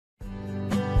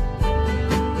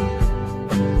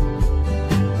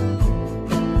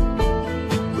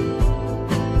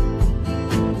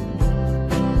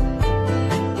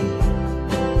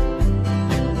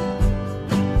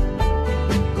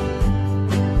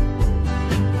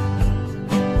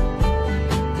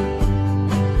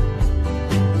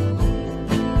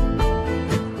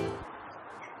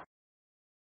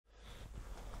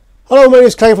Hello, my name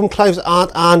is Clive from Clive's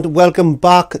Art and welcome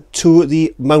back to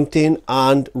the mountain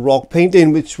and rock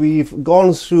painting, which we've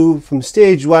gone through from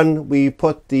stage one. We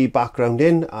put the background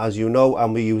in, as you know,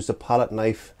 and we used a palette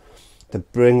knife to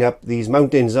bring up these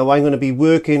mountains. Now I'm going to be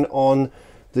working on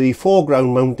the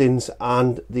foreground mountains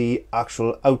and the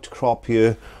actual outcrop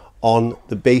here on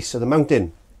the base of the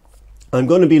mountain. I'm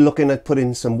going to be looking at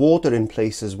putting some water in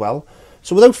place as well.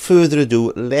 So without further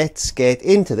ado, let's get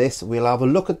into this. We'll have a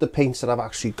look at the paints that I've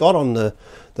actually got on the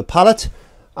palette,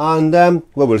 and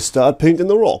well, we'll start painting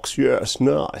the rocks. Yes,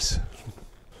 nice.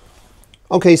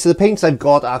 Okay, so the paints I've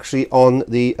got actually on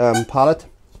the palette,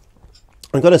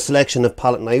 I've got a selection of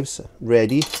palette knives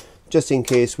ready, just in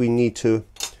case we need to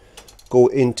go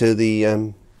into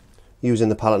the using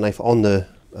the palette knife on the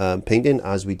painting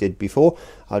as we did before.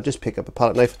 I'll just pick up a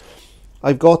palette knife.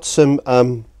 I've got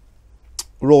some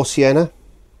raw sienna,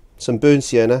 some burnt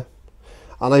sienna,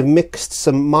 and I've mixed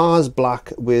some Mars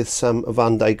black with some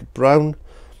Van Dyke brown,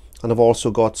 and I've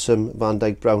also got some Van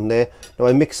Dyke brown there. Now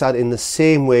I mix that in the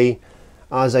same way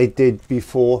as I did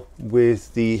before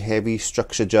with the heavy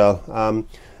structure gel.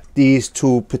 These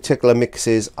two particular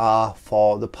mixes are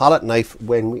for the palette knife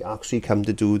when we actually come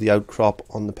to do the outcrop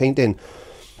on the painting.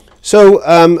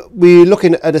 So we're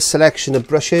looking at a selection of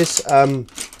brushes.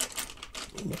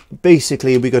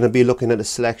 Basically we're going to be looking at a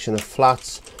selection of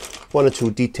flats, one or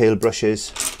two detail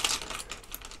brushes,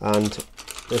 and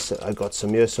this I got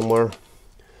some here somewhere,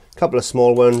 a couple of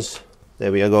small ones.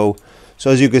 There we go.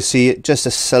 So as you can see, just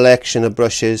a selection of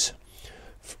brushes,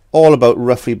 all about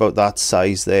roughly about that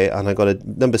size there. And I got a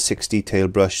number 6 detail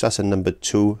brush, that's a number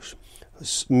 2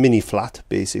 mini flat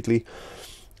basically.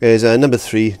 There's a number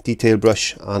 3 detail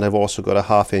brush, and I've also got a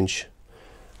 1/2 inch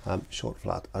short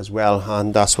flat as well,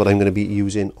 and that's what I'm going to be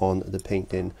using on the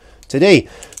painting today.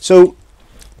 So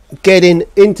getting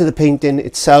into the painting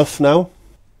itself now,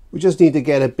 we just need to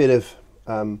get a bit of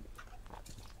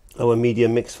our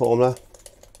medium mix formula.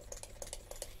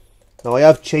 Now I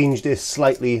have changed this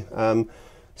slightly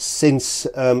since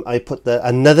I put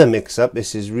another mix up.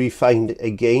 This is refined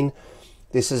again.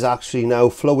 This is actually now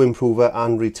flow improver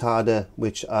and retarder,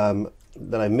 which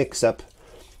that I mix up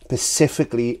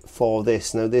specifically for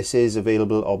this. Now this is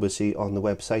available obviously on the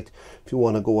website if you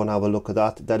want to go and have a look at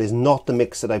that. That is not the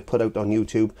mix that I put out on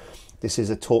YouTube. This is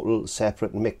a total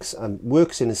separate mix and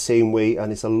works in the same way,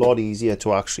 and it's a lot easier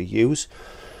to actually use.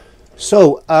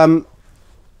 So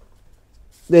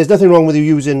there's nothing wrong with you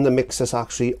using the mix that's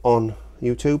actually on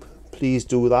YouTube. Please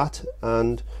do that.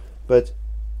 But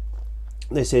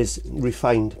this is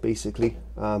refined basically,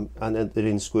 and they're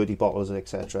in squirty bottles,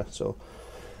 etc. So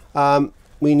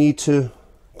we need to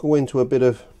go into a bit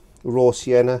of raw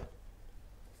sienna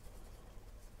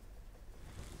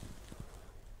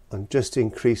and just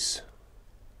increase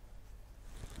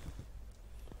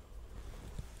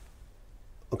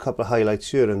a couple of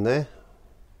highlights here and there.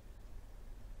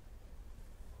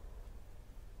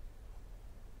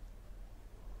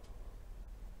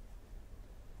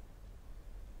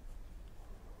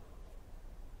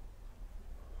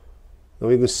 Now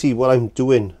you can see what I'm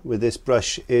doing with this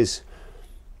brush is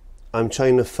I'm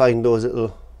trying to find those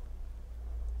little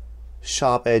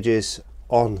sharp edges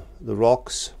on the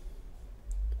rocks,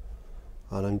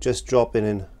 and I'm just dropping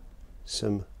in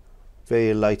some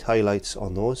very light highlights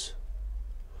on those.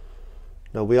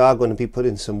 Now we are going to be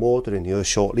putting some water in here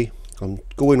shortly. I'm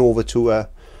going over to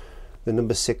the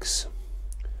number 6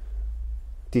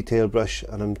 detail brush,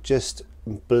 and I'm just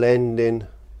blending.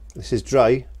 This is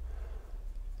dry.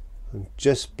 I'm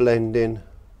just blending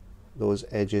those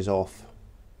edges off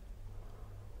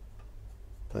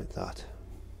like that.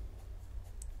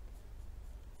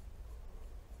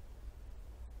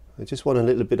 I just want a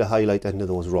little bit of highlight under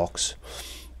those rocks.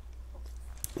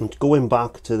 And going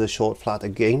back to the short flat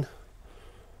again,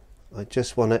 I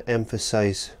just want to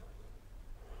emphasize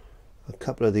a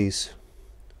couple of these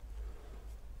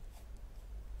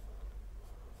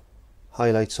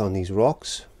highlights on these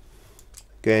rocks.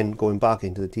 Again, going back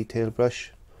into the detail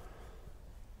brush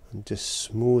and just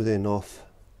smoothing off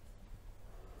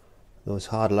those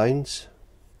hard lines.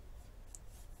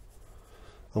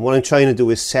 And what I'm trying to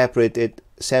do is separate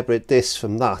this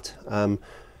from that. And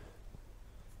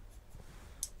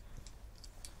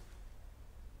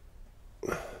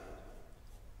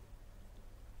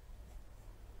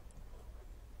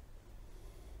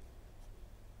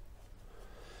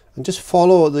just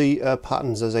follow the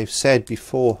patterns as I've said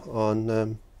before on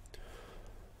the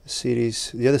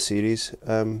other series,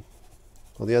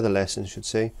 or the other lesson, I should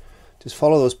say. Just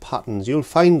follow those patterns. You'll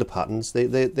find the patterns. They're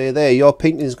there. Your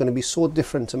painting is going to be so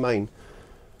different to mine.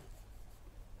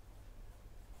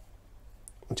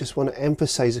 I just want to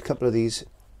emphasize a couple of these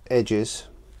edges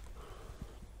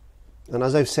And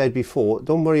as I've said before,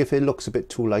 don't worry if it looks a bit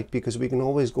too light, because we can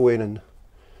always go in and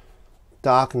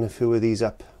darken a few of these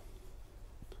up.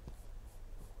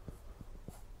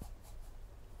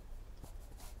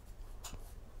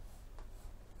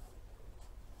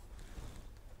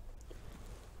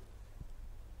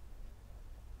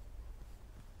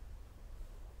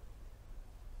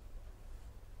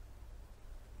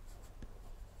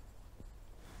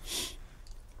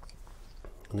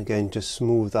 And again, just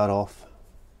smooth that off.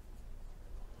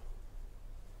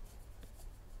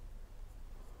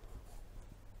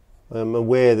 I'm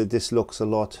aware that this looks a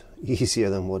lot easier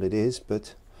than what it is,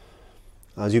 but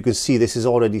as you can see, this is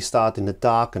already starting to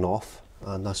darken off,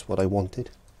 and that's what I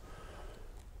wanted.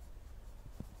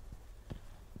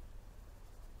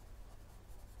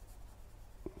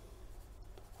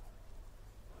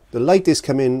 The light is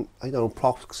coming, I don't know,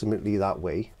 approximately that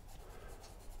way.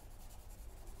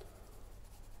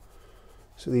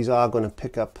 So these are going to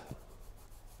pick up.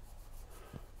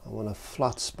 I want a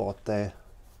flat spot there.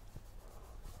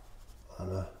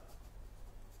 And I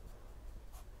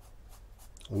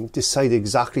haven't decided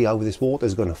exactly how this water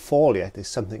is going to fall yet. It's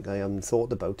something I haven't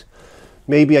thought about.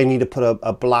 Maybe I need to put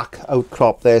a black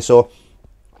outcrop there. So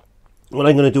what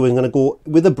I'm going to do is I'm going to go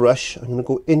with a brush. I'm going to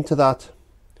go into that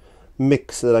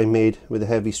mix that I made with the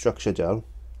heavy structure gel,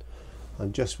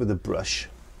 and just with a brush,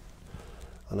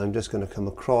 and I'm just going to come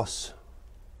across.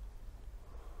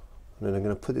 And then I'm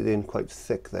going to put it in quite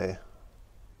thick there.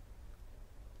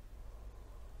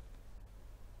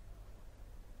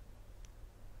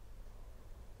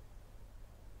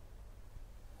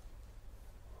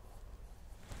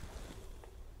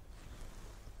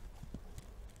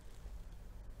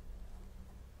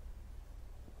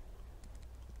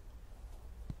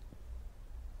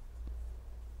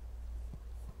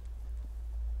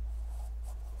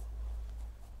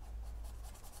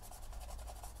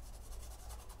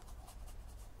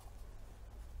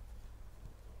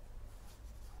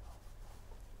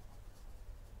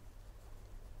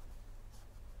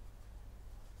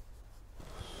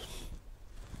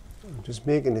 I'm just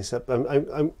making this up. I'm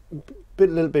a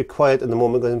little bit quiet at the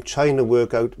moment because I'm trying to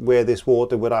work out where this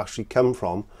water would actually come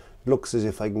from. It looks as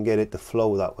if I can get it to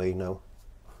flow that way now.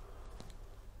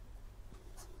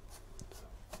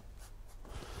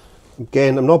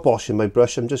 Again, I'm not washing my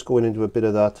brush. I'm just going into a bit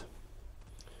of that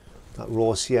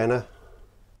raw sienna,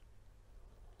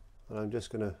 and I'm just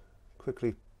going to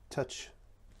quickly touch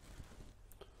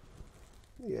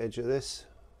the edge of this.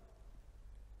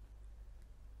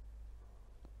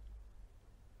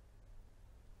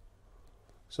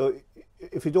 So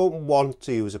if you don't want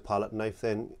to use a palette knife,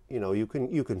 then you know you can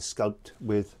sculpt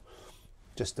with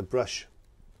just a brush.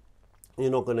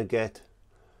 You're not going to get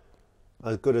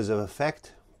as good as an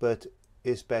effect, but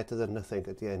it's better than nothing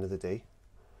at the end of the day.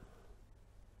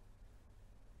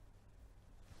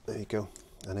 There you go.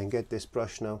 And then get this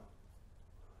brush now,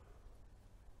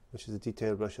 which is a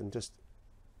detail brush, and just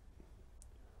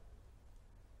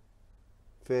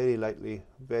very lightly,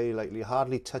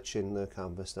 hardly touching the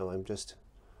canvas now. I'm just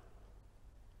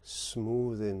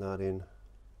smoothing that in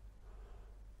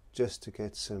just to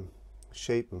get some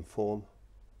shape and form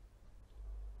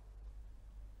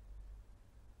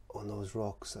on those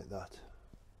rocks like that.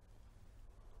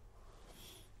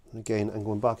 And again, I'm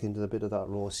going back into a bit of that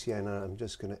raw sienna. I'm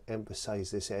just going to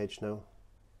emphasize this edge now.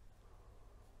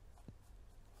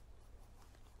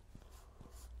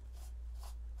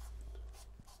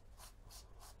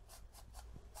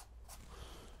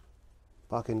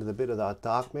 Back into the bit of that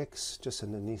dark mix just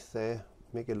underneath there.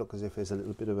 Make it look as if there's a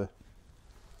little bit of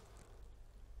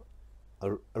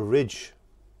a ridge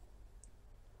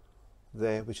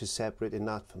there, which is separating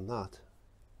that from that.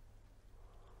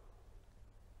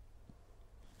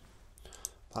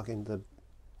 Back into the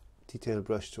detail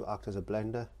brush to act as a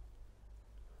blender.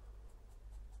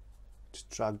 Just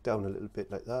drag down a little bit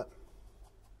like that.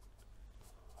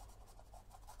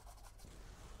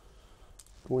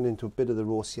 Going into a bit of the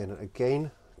raw sienna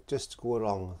again, just to go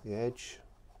along the edge.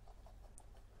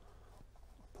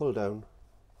 Pull down.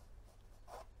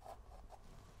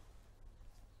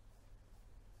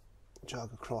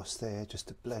 Jog across there just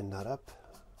to blend that up.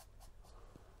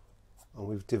 And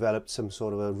we've developed some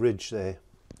sort of a ridge there.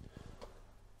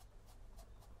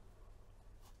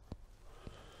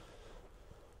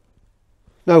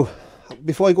 Now,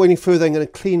 before I go any further, I'm going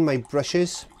to clean my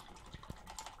brushes.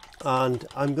 And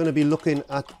I'm going to be looking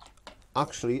at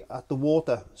the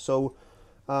water. So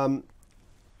I'm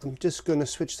just going to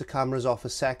switch the cameras off a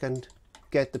second,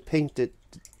 get the paint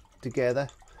together,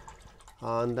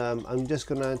 and I'm just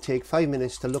going to take 5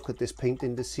 minutes to look at this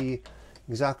painting to see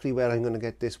exactly where I'm going to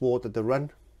get this water to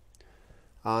run.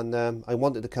 and I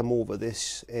wanted to come over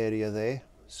this area there.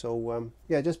 So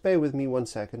yeah, just bear with me 1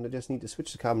 second. I just need to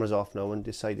switch the cameras off now and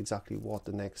decide exactly what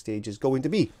the next stage is going to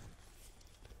be.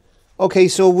 Okay,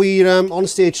 so we're on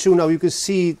stage 2 now. You can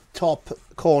see top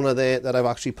corner there that I've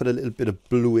actually put a little bit of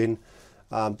blue in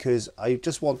because I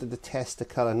just wanted to test the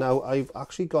colour. Now I've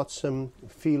actually got some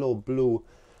phthalo blue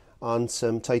and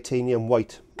some titanium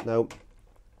white. Now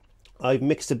I've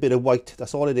mixed a bit of white,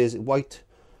 that's all it is, white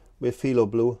with phthalo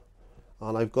blue,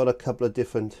 and I've got a couple of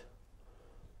different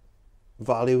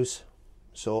values,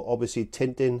 so obviously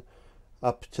tinting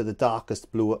up to the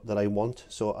darkest blue that I want.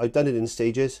 So I've done it in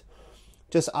stages.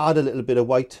 Just add a little bit of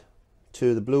white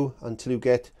to the blue until you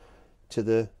get to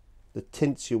the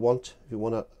tints you want. If you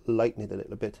want to lighten it a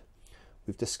little bit,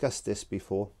 we've discussed this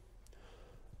before,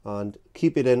 and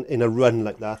keep it in a run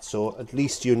like that, so at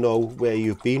least you know where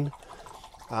you've been,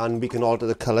 and we can alter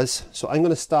the colors. So I'm going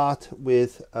to start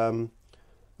with a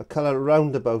color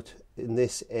roundabout in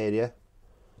this area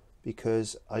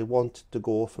because I want to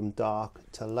go from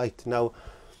dark to light. Now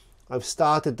I've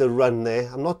started the run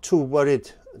there. I'm not too worried.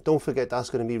 Don't forget that's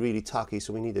going to be really tacky,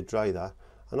 so we need to dry that.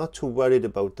 I'm not too worried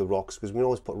about the rocks because we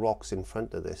always put rocks in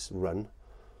front of this run,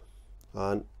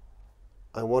 and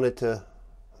I want it to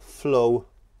flow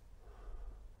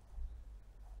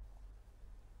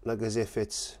like as if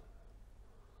it's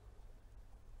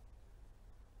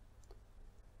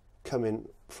coming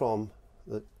from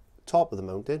the top of the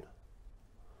mountain.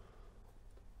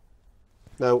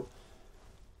 Now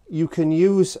you can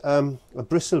use a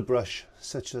bristle brush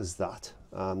such as that.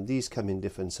 These come in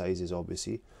different sizes,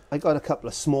 obviously. I got a couple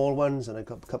of small ones and I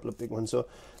got a couple of big ones. So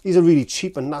these are really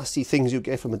cheap and nasty things you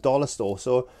get from a dollar store.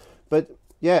 So, but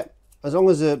yeah, as long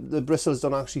as the bristles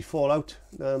don't actually fall out,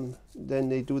 then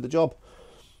they do the job.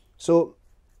 So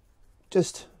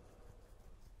just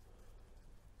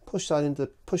push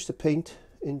the paint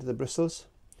into the bristles.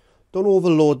 Don't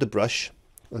overload the brush,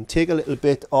 and take a little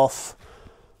bit off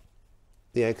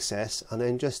the excess, and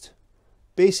then just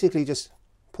basically just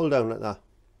pull down like that.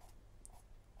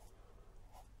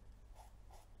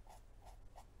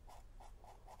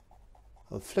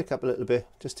 I'll flick up a little bit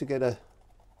just to get a,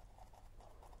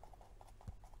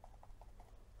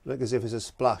 like as if it's a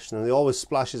splash. Now, it always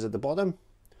splashes at the bottom,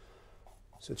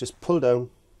 so just pull down.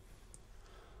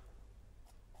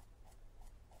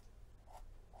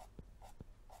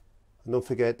 And don't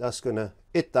forget, that's going to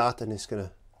hit that and it's going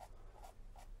to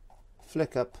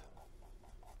flick up.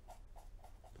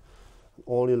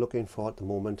 All you're looking for at the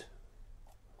moment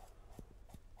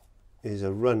is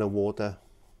a run of water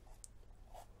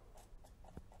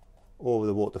over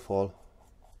the waterfall.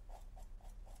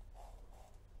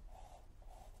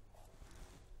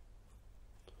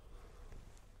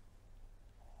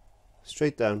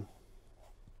 Straight down.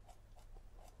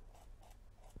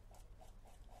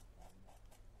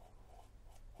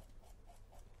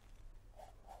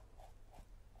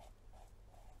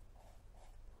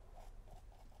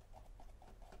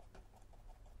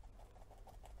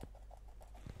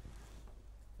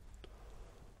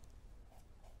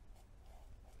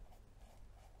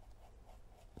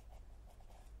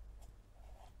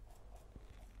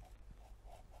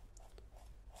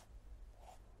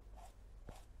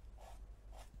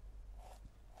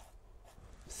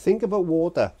 Think about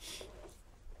water.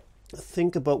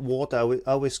 Think about water,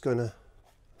 how it's going to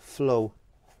flow.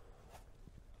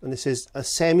 And this is a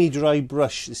semi-dry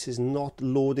brush. This is not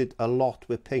loaded a lot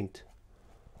with paint.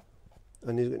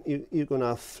 And you're going to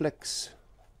have flicks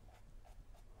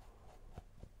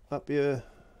up here.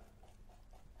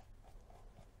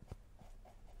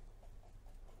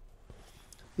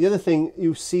 The other thing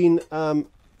you've seen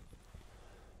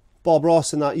Bob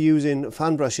Ross and that using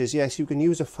fan brushes. Yes, you can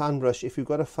use a fan brush if you've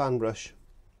got a fan brush.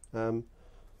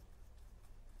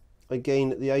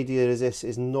 Again, the idea is this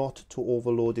is not to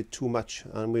overload it too much,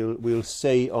 and we'll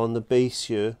say on the base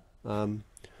here,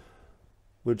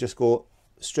 we'll just go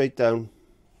straight down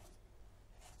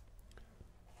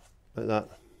like that.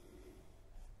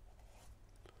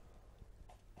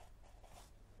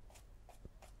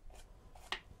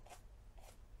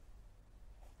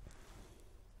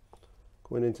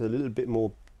 Going into a little bit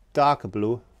more darker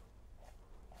blue.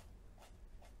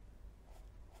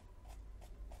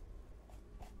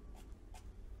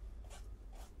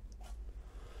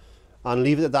 And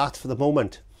leave it at that for the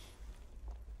moment.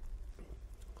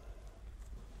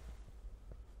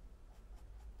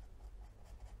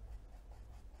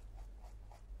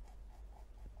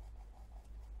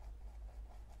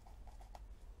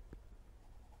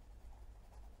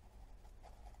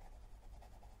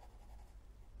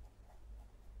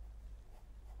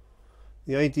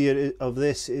 The idea of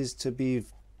this is to be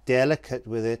delicate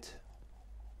with it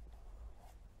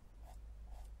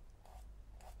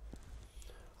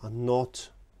and not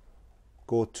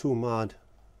go too mad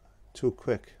too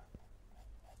quick.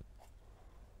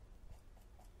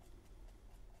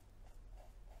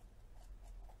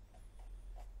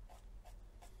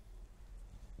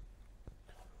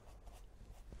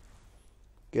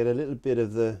 Get a little bit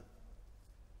of the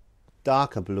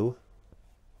darker blue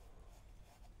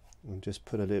and just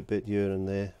put a little bit here and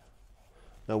there.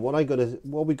 Now what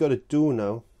we got to do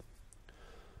now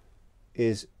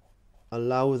is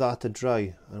allow that to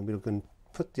dry, and we can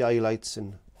put the highlights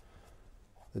and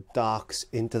the darks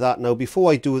into that. Now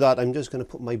before I do that, I'm just going to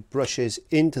put my brushes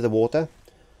into the water.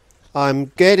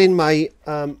 I'm getting my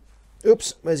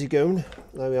oops, where's he going?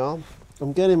 There we are.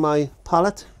 I'm getting my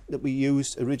palette that we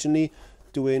used originally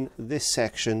doing this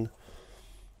section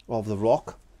of the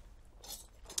rock,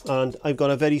 and I've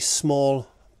got a very small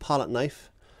palette knife.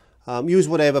 Use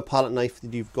whatever palette knife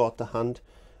that you've got to hand.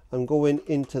 I'm going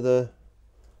into the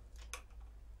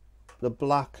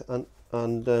black and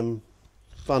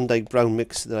Van Dyke brown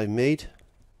mix that I've made,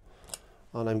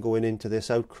 and I'm going into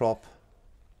this outcrop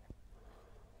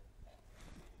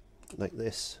like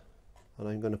this, and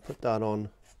I'm going to put that on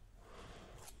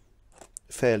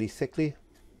fairly thickly.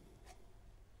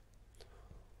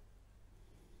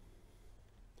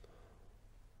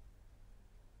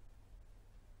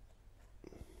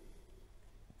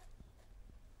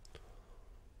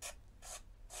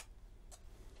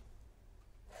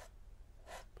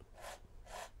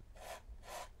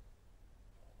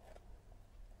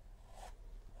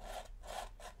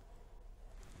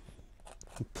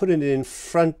 Putting it in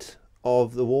front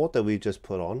of the water we just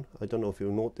put on. I don't know if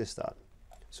you'll notice that.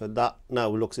 So that now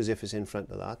looks as if it's in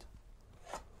front of that.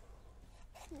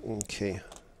 Okay.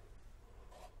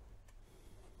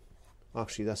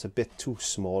 Actually, that's a bit too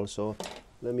small, so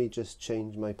let me just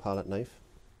change my palette knife.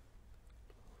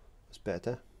 It's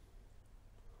better.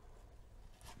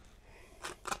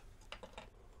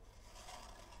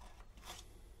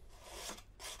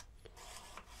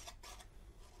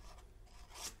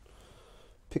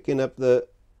 Picking up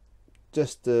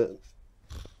just the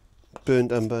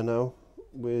burnt umber now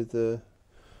with the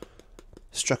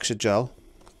structure gel,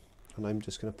 and I'm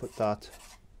just going to put that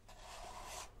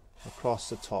across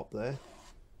the top there.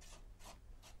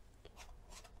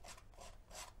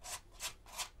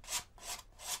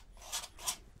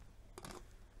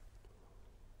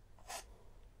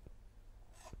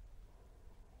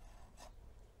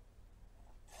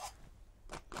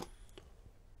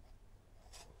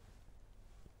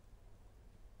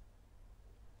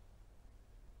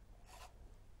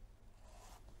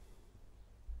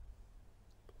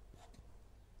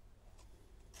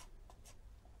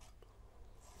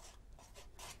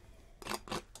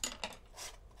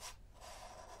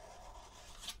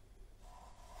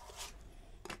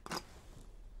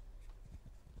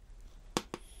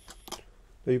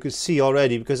 Now you can see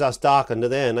already, because that's dark under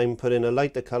there and I'm putting a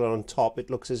lighter colour on top,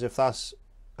 it looks as if that's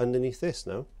underneath this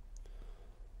now.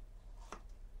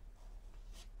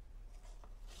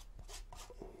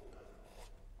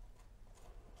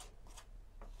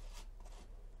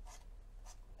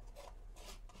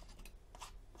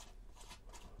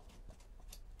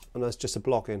 And that's just a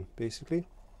block in, basically.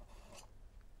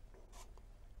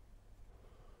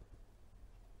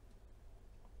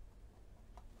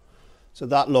 So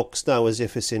that looks now as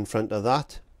if it's in front of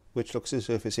that, which looks as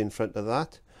if it's in front of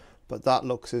that, but that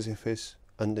looks as if it's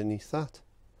underneath that.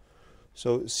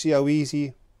 So see how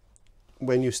easy,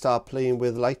 when you start playing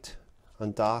with light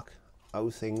and dark,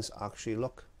 how things actually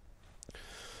look.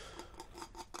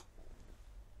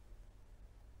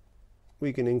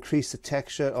 We can increase the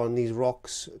texture on these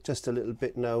rocks just a little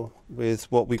bit now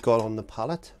with what we got on the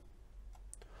palette.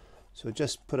 So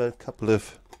just put a couple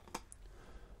of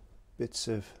bits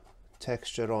of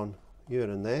texture on here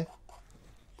and there,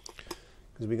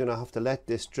 because we're going to have to let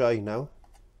this dry now,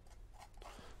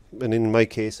 and in my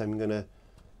case I'm going to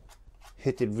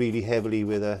hit it really heavily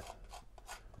with an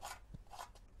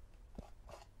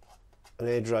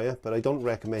air dryer, but I don't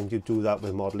recommend you do that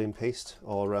with modelling paste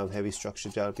or heavy structure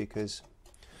gel, because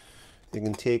it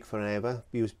can take forever.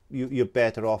 You're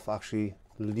better off actually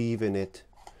leaving it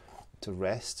to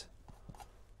rest,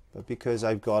 but because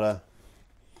I've got a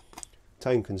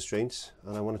time constraints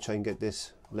and I want to try and get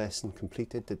this lesson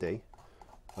completed today,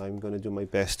 I'm going to do my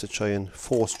best to try and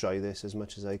force dry this as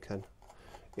much as I can.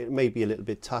 It may be a little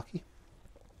bit tacky.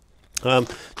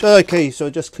 Okay, so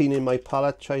just cleaning my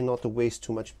palette, try not to waste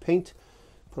too much paint.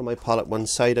 Put my palette one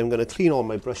side. I'm going to clean all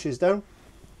my brushes down.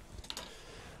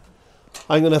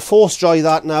 I'm going to force dry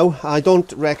that now. I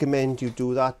don't recommend you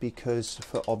do that because,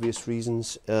 for obvious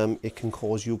reasons, it can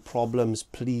cause you problems.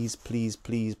 Please, please,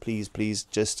 please, please, please,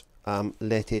 just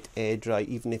let it air dry.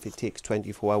 Even if it takes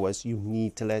 24 hours, you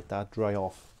need to let that dry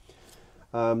off.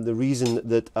 The reason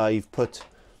that I've put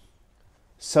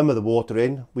some of the water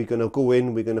in, we're going to go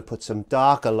in, we're going to put some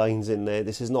darker lines in there.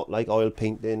 This is not like oil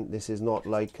painting, this is not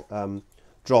like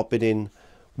dropping in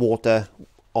water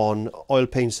on oil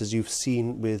paints as you've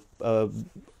seen with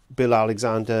Bill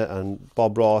Alexander and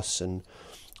Bob Ross and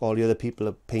all the other people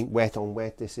that paint wet on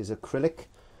wet. This is acrylic,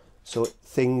 so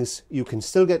things, you can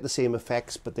still get the same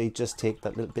effects, but they just take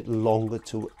that little bit longer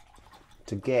to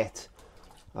get.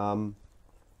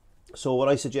 So what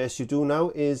I suggest you do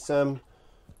now is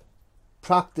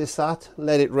practice that,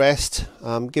 let it rest,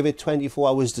 give it 24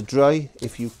 hours to dry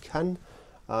if you can.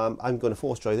 I'm going to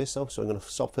force dry this now, so I'm going to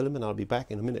stop filming and I'll be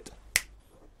back in a minute.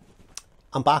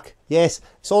 I'm back. Yes,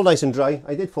 it's all nice and dry.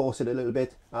 I did force it a little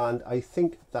bit and I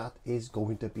think that is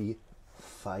going to be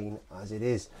fine as it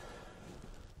is.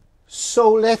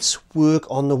 So let's work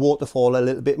on the waterfall a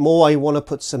little bit more. I want to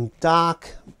put some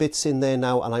dark bits in there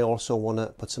now, and I also want to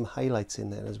put some highlights in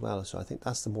there as well. So I think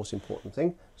that's the most important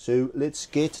thing. So let's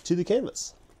get to the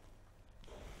canvas.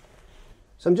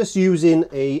 So I'm just using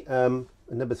a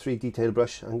number 3 detail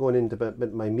brush. I'm going into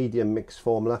my medium mix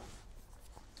formula,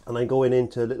 and I'm going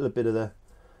into a little bit of the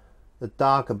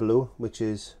darker blue, which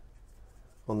is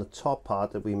on the top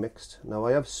part that we mixed. Now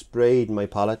I have sprayed my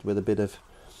palette with a bit of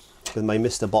my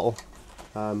Mr. bottle,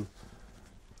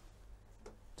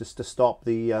 just to stop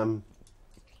the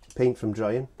paint from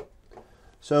drying.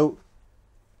 So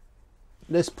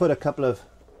let's put a couple of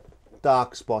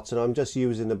dark spots, and I'm just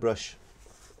using the brush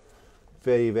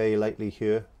very, very lightly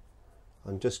here.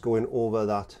 I'm just going over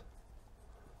that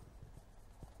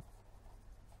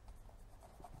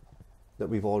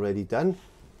we've already done.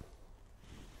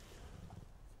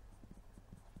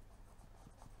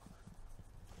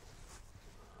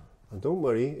 And don't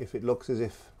worry if it looks as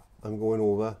if I'm going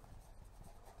over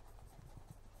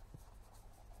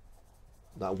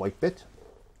that white bit.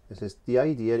 This is the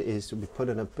idea, is to be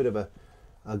putting a bit of a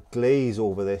glaze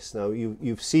over this. Now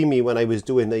you've seen me when I was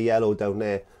doing the yellow down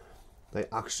there, I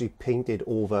actually painted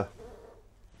over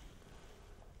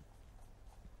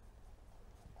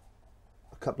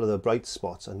a couple of the bright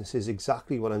spots, and this is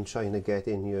exactly what I'm trying to get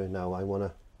in here now. I want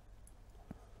to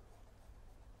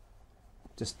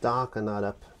just darken that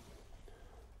up,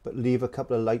 but leave a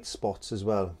couple of light spots as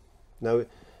well. Now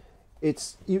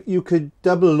it's you could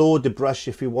double load the brush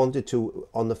if you wanted to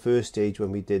on the first stage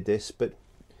when we did this, but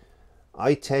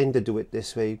I tend to do it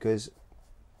this way because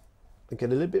I get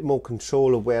a little bit more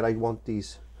control of where I want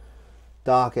these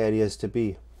dark areas to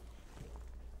be.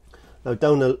 Now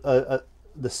down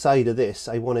the side of this,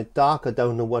 I want it darker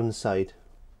down the one side,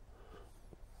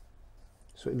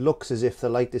 so it looks as if the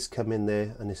light is coming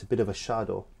there and it's a bit of a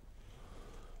shadow.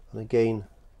 And again,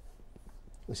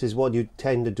 this is what you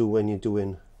tend to do when you're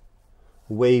doing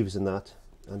waves and that,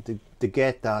 and to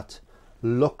get that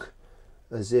look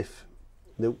as if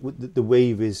the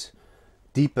wave is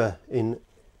deeper in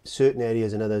certain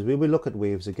areas than others. We will look at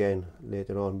waves again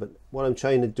later on, but what I'm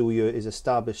trying to do here is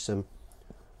establish some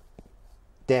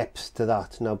depth to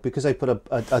that. Now because I put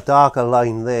a darker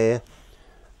line there,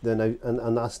 then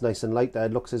and that's nice and light there,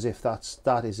 it looks as if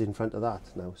that is in front of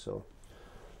that now. So,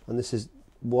 and this is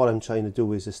what I'm trying to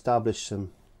do, is establish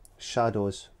some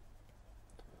shadows,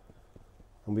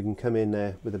 and we can come in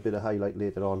there with a bit of highlight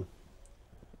later on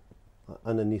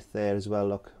underneath there as well.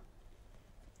 Look,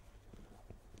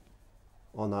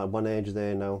 on that one edge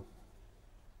there now,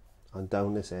 and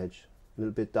down this edge, a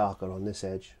little bit darker on this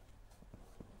edge.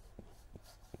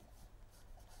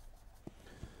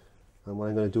 And what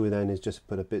I'm going to do then is just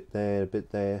put a bit there, a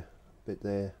bit there, a bit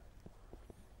there.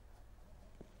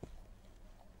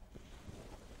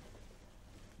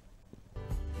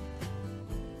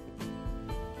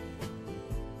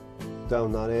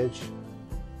 Down that edge.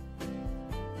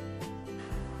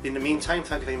 In the meantime,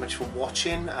 thank you very much for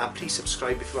watching. Please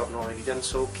subscribe if you haven't already done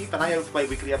so. Keep an eye out for my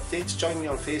weekly updates. Join me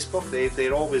on Facebook.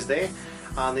 They're always there,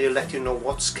 and they'll let you know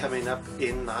what's coming up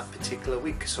in that particular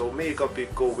week. So may God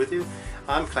go with you.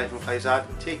 I'm Clive from Clive5Art.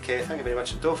 Take care. Thank you very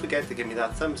much. And don't forget to give me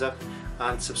that thumbs up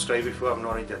and subscribe if you haven't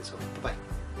already done so. Bye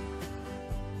bye.